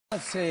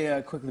Let's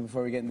say quickly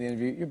before we get into the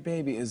interview, your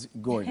baby is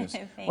gorgeous.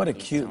 What a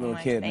cute so little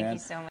much. kid, Thank man. you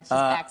so much. He's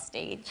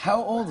backstage.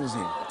 How old is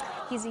he?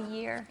 He's a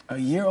year. A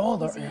year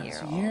old? He's a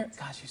year old.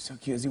 Gosh, he's so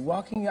cute. Is he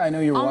walking? I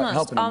know you're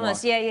helping him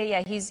Almost. walk.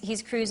 Yeah.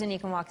 He's cruising. He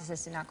can walk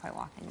assisted, not quite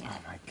walking yet.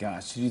 Oh my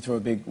gosh. Did you throw a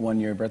big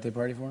one-year birthday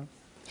party for him?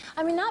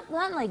 I mean, not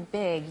like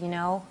big, you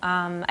know.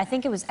 I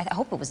think it was. I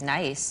hope it was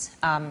nice.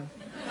 Well,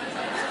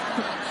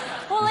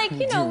 like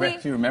you know, do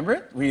you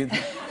remember it?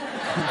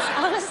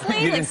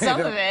 Honestly, like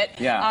some of it.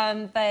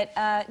 Yeah. But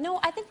no,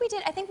 I think we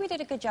did. I think we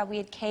did a good job. We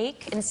had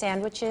cake and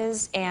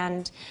sandwiches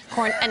and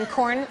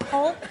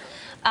cornhole.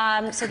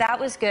 So that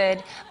was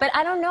good. But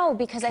I don't know,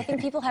 because I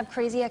think people have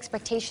crazy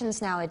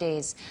expectations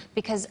nowadays.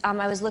 Because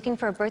I was looking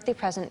for a birthday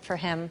present for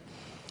him.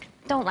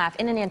 Don't laugh,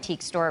 in an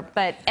antique store.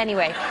 But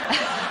anyway,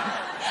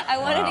 I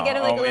wanted to get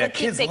him like a little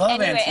kids keepsake. love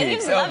anyway,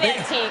 antiques. Kids love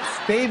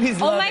antiques. Babies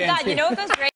love antiques. Oh my God, you know what goes great?